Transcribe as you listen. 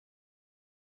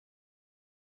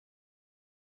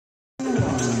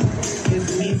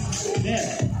is Miss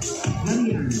Beth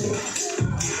Mariano.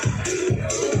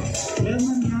 Beth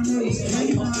Mariano is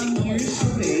 21 years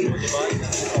of age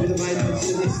with a vital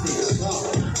statistics of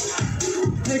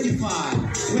 35,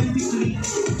 23,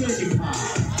 35.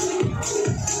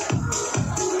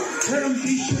 Her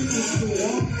ambition is to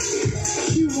walk.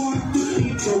 She wants to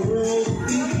keep the world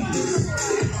in peace.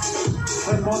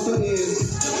 Her motto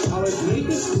is, our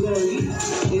greatest glory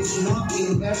is not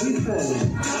in every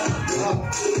falling, but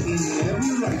in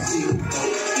every rising,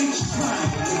 each time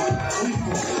we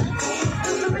fall.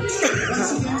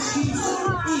 Once again, she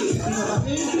is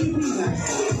binabaeng pilipinas,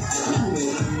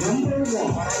 number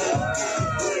 1.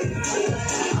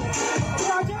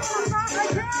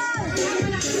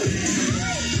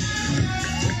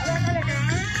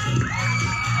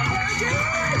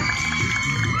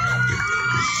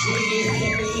 She is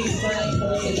typically starting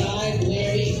for the dive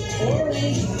wearing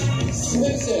orange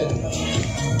swimsuit.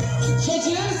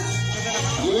 Judges,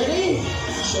 you ready?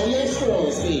 Show your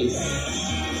scores, please.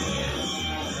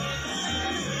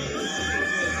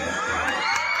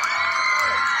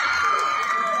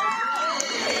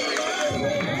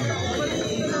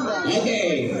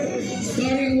 Okay,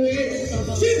 starting with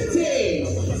 15,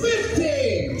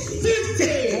 15,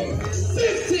 15,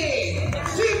 15,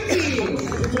 15,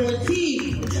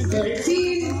 14,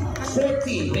 13,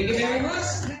 14. Thank you very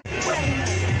much.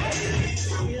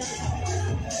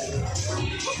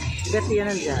 Gati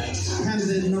yan nandiyan.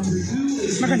 Candidate number 2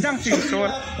 is magandang swimsuit.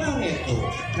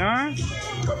 No?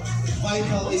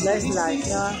 Vital is Nice light,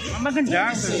 no?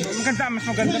 Maganda. Maganda. Mas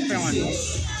maganda pa yung ano.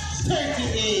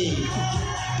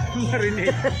 38.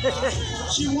 Narinig.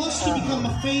 She wants to become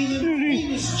a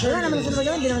famous journalist.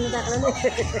 Hindi naman nagkakaroon.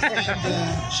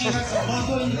 She has a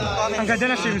motto in life. Ang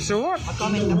ganda ng swimsuit.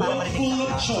 Full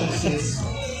of choices.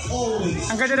 Always.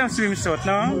 Ang ganda ng swimsuit,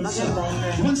 no?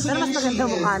 Pero mas maganda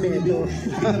mukha nito.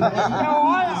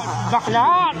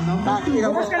 Baklat!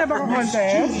 Bukas ka na ba kung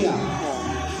contest?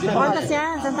 Contest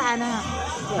yan, Santa Ana.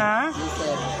 Ha?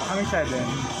 Aming 7.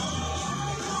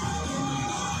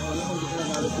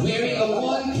 Wearing a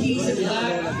one-piece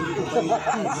black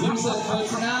swimsuit for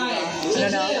tonight.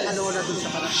 Judges,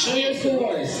 show your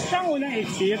scores. Saan unang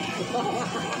exit?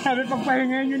 Sabi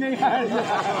pagpahingayin nyo na yan.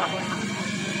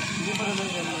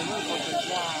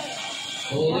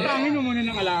 Matangin mo muna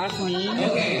ng alahas, ni.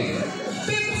 Okay.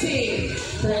 15,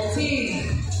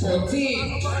 14,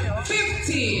 14,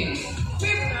 15,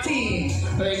 15,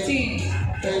 13,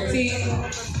 13,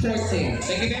 14.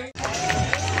 Thank you very much.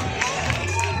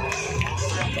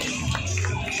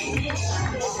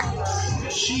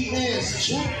 She is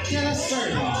She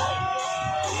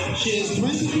is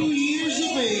 22 years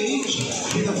of age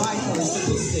with a vital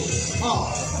statistics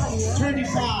of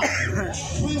 35,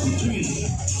 23,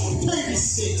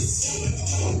 36.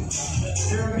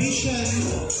 Her ambition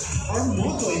or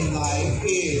motto in life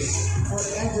is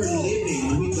forever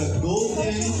living with the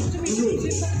golden rule.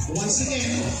 Once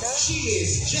again, she is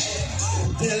Jet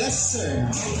de la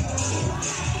Serna.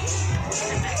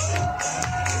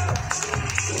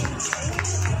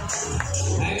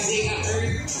 I'm seeing a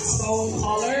earth stone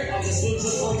color of the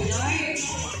swimsuit for tonight.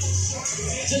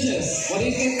 Judges, what do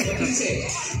you think? What do you say?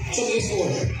 Show me your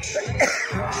score.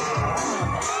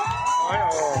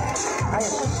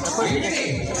 Are you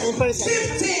ready? 15!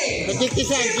 15!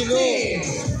 15!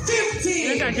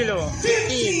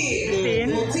 15!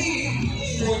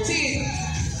 14! 14!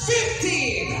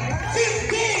 15!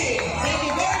 15! Thank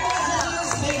you very much, judges.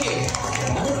 Thank you.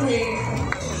 Number 3.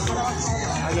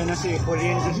 Ayan na si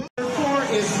Pauline.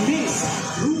 Is Miss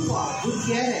Rupa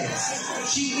Gutierrez.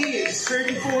 She is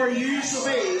 34 years of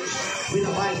age with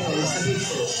a vital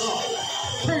statistics of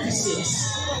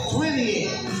 36,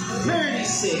 28,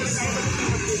 36.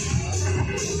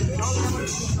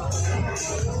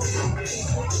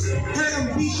 Her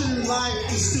ambition in life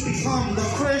is to become the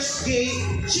first gay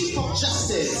Chief of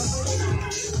Justice.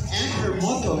 And her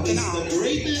motto is the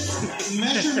greatest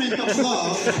measurement of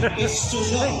love is to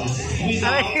love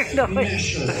without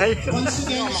measure. Once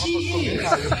again, she is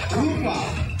Rupa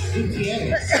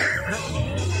Gutierrez.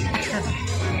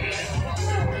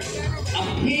 A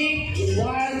pink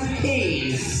wild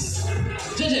case.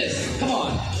 Judges, come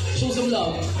on. Show some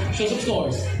love. Show some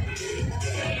scores.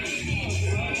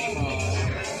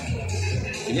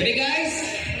 You ready, guys?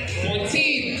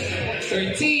 14,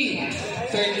 13,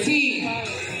 13,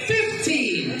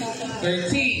 15,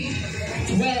 13,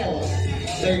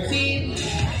 12, 13,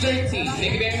 13.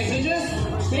 Thank you very much, judges.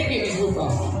 Thank you, Ms.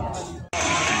 Rupa.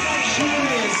 She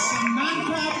is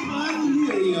Samantha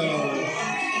Manlio.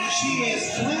 She is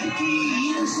 20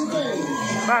 years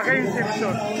Bagay yung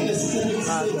swimsuit.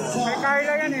 May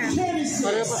Carla yan eh.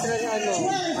 Pareho pa sila yung ano,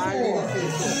 Ali ng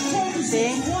swimsuit.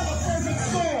 See?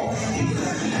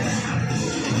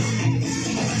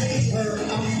 Her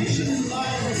ambition in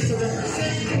life is to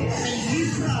represent and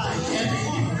give pride and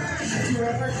honor to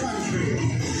her country.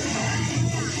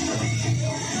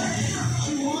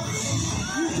 She wants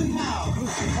you to have,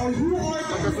 or you are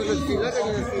to fulfill her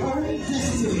own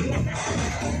destiny.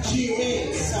 She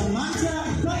is Samantha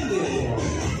Binabaeng.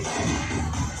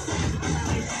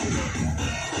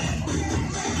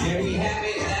 There we have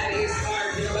it. That is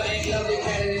our binabaeng lovely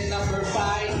candidate number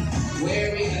 5,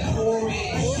 wearing an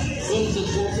orange swimsuit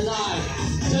for tonight.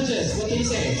 Judges, what do you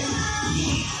say?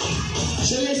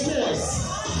 Show your scores.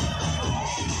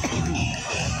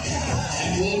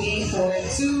 I'm waiting for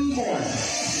 2 more.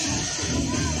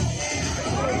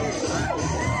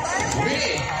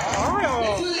 Ready?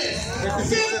 Let's do this.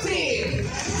 15,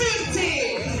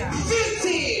 15,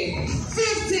 15,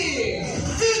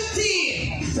 15,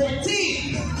 15,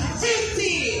 14,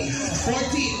 15, 14.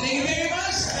 Thank you very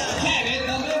much. Candidate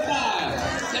number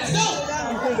 5. Let's go.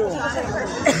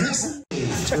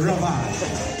 Raval.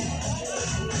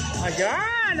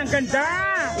 Ayan, ang ganda!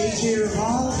 AJ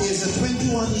Raval is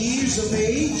 21 years of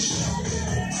age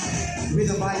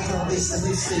with a vital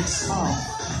statistics of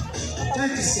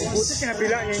 36, Buti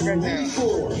kinabila niya yung ganda.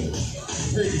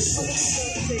 24,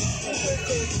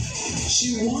 36.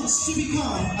 She wants to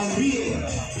become a real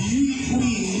beauty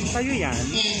queen Kayo yan?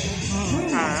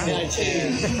 and Ah, your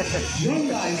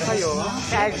life is kayo? not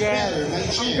Si Argel.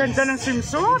 Ang ganda ng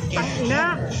swimsuit! Ang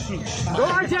ina! Go,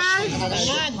 Ajay!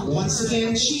 Once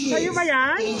again, she Kayo ba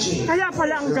yan? AJ. Kaya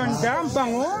pala ang ganda, ang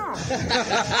bango!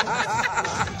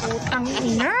 Putang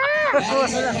ina! That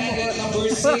is our candidate number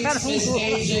 6, Miss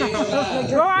AJ Raval.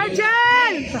 Go, Argel!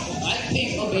 I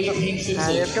think a baby pink Ayos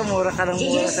swimsuit. ka, mura ka ng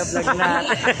mura sa vlog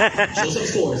natin. Show some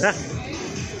scores.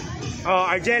 Oh,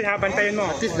 Argel, ha, bantayan mo.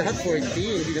 Lahat 40,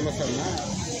 hindi na masama.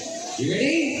 You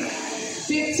ready?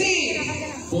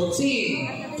 15,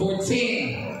 14,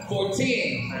 14,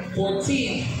 14,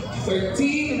 14,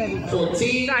 13, 14.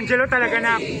 Si Angelo talaga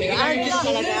na. Angelo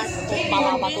talaga,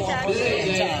 papapatungan ko sa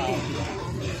Angel.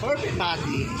 Perfect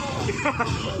body.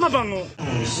 Mabango.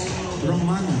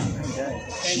 Romana.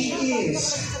 She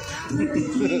is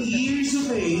 33 years of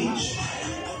age,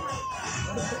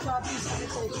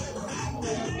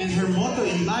 and her motto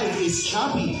in life is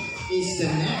chubby is the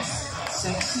next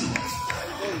sexy,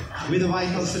 with a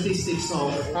vital statistics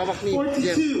of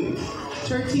 42,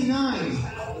 39,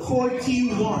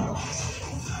 41.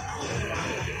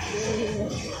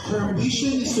 Her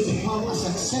ambition is to become a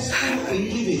successful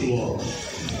individual,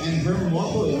 and her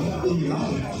motto in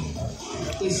life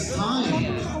is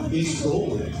time is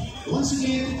gold. Once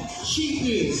again, she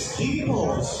is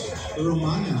People's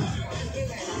Romana.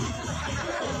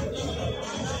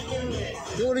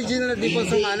 Yung original na Dipon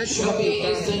sa manat, Trophy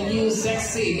is the new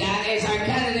sexy. That is our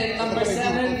candidate number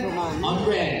 7 on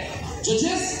red.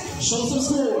 Judges, show some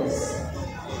scores.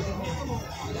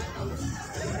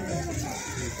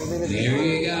 There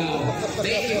you go.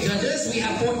 Thank you, judges. We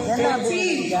have 14,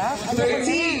 13,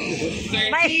 13, 15,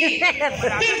 13,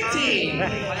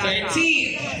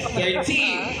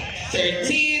 13, 13,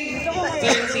 13.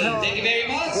 Thank you very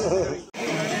much.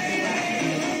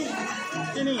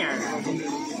 Sino yan?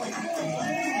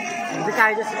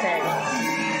 Ricardo si Pega.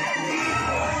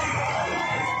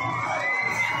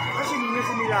 Kasi niya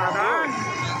sinilaran.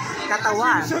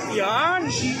 Katawan. Swimsuit yan.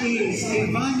 She is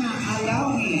Ivana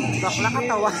Alawi. Bakla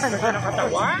katawan. Ano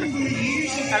katawan?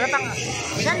 Alatang,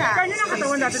 siya na. Kanya ng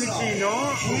katawan dati ni Gino.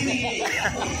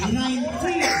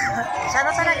 19. Siya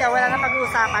na talaga, wala na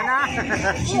pag-uusapan na.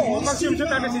 Oo, pag swimsuit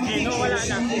natin si Gino, wala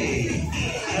na.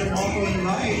 Her motto in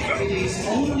life is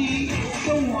only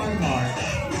the one mark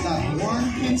that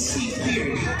one can see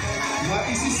clearly. What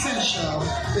is essential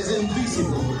is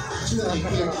invisible to the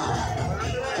naked eye.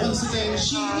 Once again,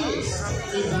 she is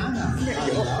Ivana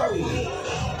Alawi.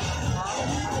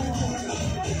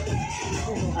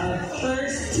 Our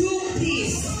first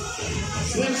two-piece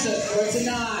swimsuit for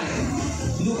tonight.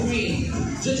 Blue-green.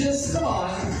 Judges, come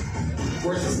on.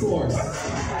 Where's the scores?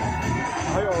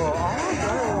 Ay, oo.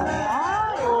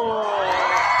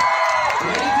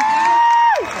 Ready to go?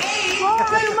 8, Oh,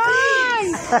 my man!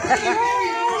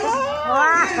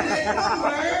 Wow!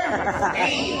 8.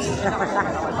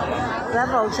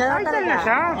 Bravo, siya na Ay, talaga. talaga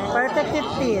siya? Perfect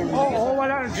 15. Oo,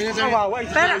 wala. Kawawa.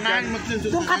 Pero,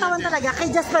 yung katawan talaga, kay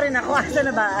Jess pa rin ako. Asa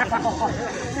na ba? Asa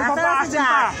na si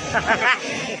Jess?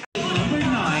 Number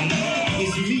 9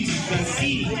 is Miss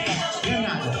Brazil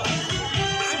Granado.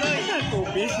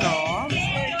 Two-piece, no?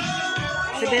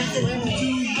 Si Benson. 2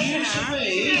 years of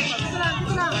age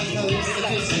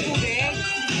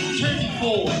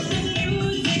 24,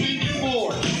 24,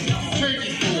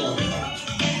 34.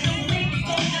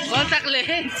 Contact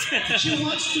lens. She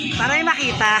wants to be Para yung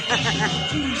makita.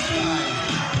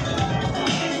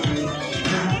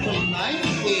 her motto in life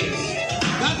is,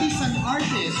 God is an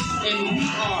artist and we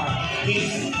are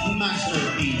his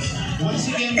masterpiece. Once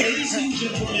again, ladies and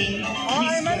gentlemen,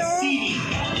 Miss Cassidy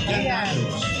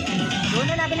Ganados. Doon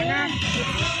na nabi na.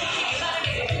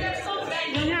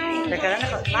 Teka lang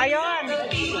ako. Mayon!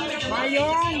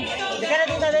 Mayon! Teka na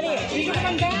dito, dali. Dito ka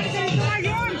mandaan.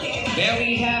 Mayon! There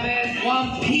we have it.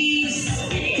 One piece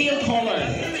teal color.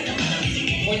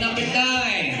 For number 9.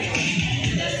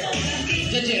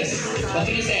 Judges, what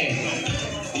can you say?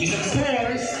 These are the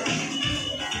scores.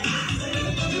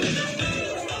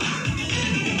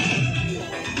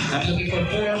 I'm looking for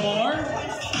 4 more.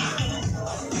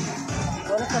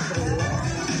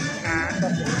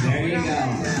 There you go.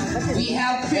 We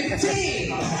have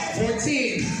 15,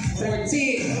 14,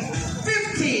 14,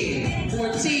 15,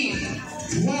 14,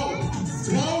 12,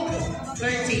 12,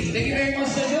 13. Thank you very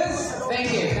much, judges.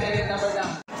 Thank you. Candidate number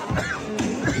 9.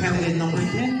 Candidate number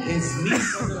 10 is Miss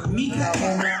Mika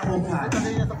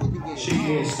Okada. She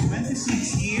is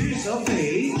 26 years of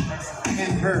age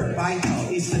and her vital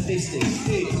statistics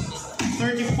is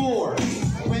 34,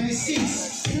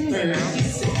 26,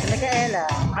 36. Micaela.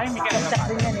 Ay, Micaela. Check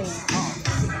din yan eh.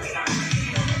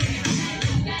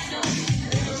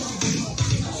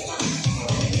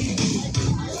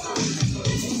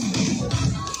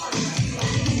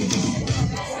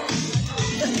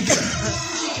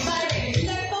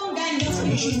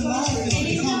 She wants to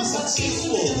become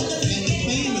successful and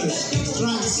famous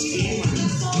trans gamer.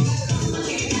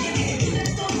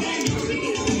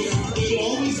 She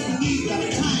always believes that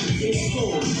time is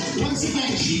gold. Once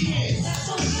again, she is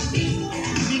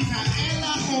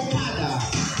Micaela Okada.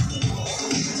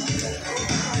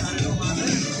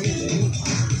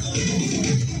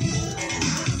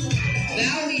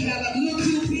 Now we have a blue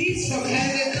 2-piece from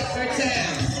candidate number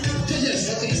 10. Judges,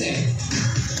 what can you say?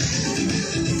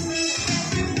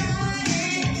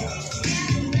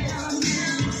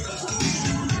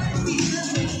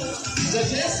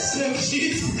 Judges,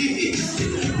 swimsuit,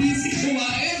 busy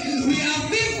kumain. We have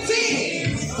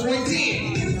 15,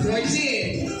 14,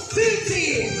 14,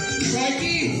 15,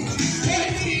 14,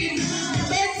 13,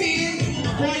 13, 14.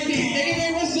 Thank you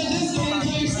very much, judges, for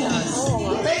enjoying yourselves.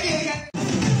 Thank you.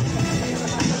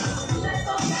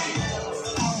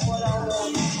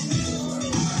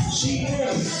 She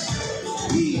is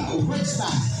Pia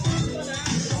Westback.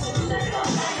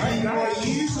 24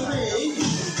 years of age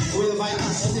with a vital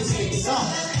statistics of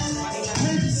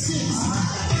 36,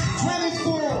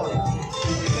 24,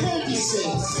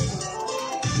 36.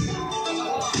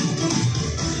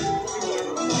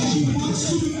 She wants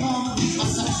to become a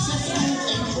successful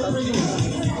entrepreneur.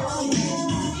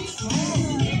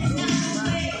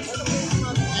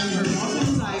 And her motto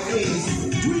in life is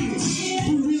dreams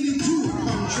really do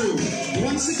come true.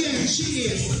 Once again, she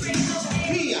is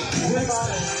Pia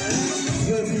Westback.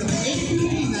 With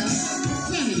pilipinas,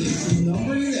 candidate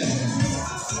number 11.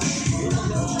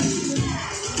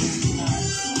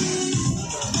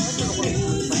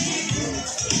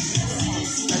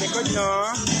 Sa likod,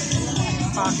 no?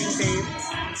 Packing tape.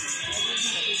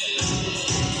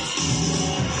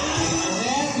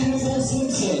 That beautiful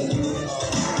swimsuit.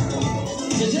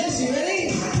 Judges, you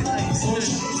ready?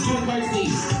 Score card,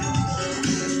 please.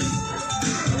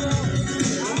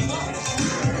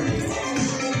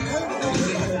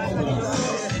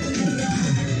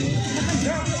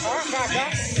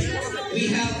 We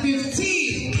have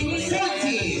 15,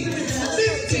 14,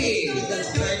 15,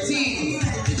 13, 15,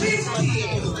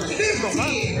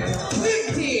 15,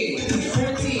 15,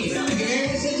 14. Thank you very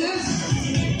much, judges.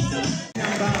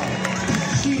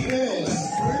 She is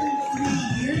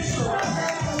 33 years old.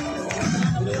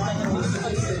 With a vital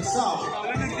statistics of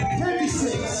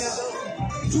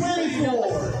 36, 24,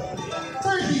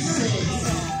 36.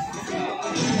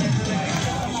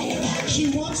 She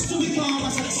wants to become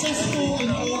a successful in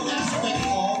all aspects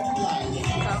of life.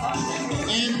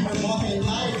 And her motto in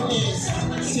life is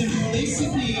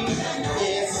simplicity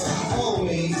is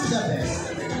always the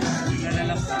best.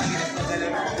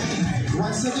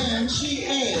 Once again, she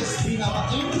is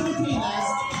binabaeng Pilipinas,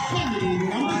 candidate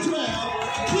number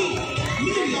 12,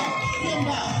 Lilia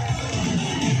Kemba.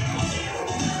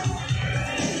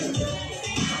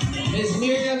 Miss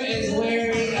Miriam is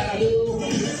wearing a blue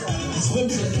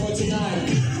swimsuit for tonight.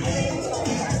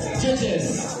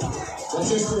 Judges,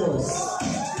 what's your scores?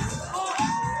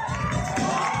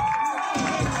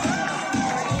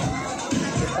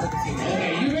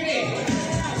 Okay, you ready?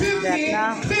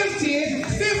 15, 15,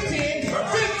 15,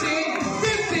 15,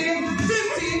 15, 15,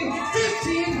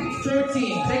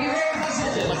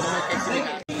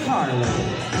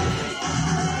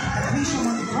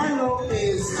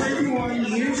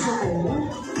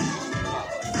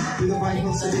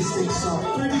 vital statistics of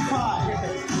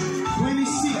 35,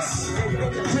 26,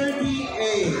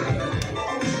 38.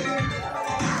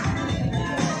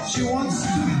 She wants to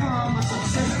become a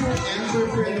successful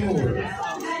entrepreneur.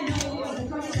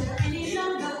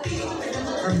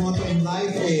 Her motto in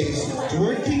life is,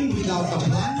 working without a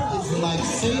plan is like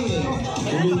sailing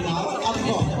without a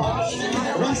compass.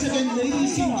 Once again,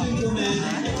 ladies and gentlemen,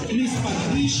 Miss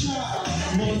Patricia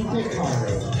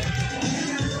Montecaro.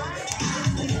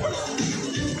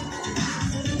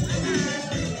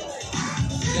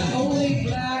 The only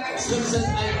black swimsuit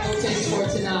I noticed for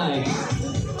tonight.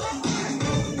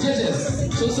 Judges,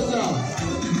 choose a girl.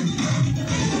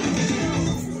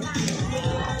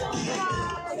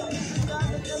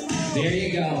 There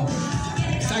you go.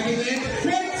 Starting with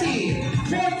 14,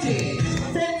 14,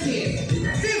 14,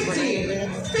 15,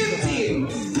 15,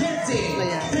 14,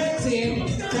 14,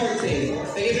 14.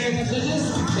 Thank you very much, judges.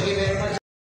 Thank you.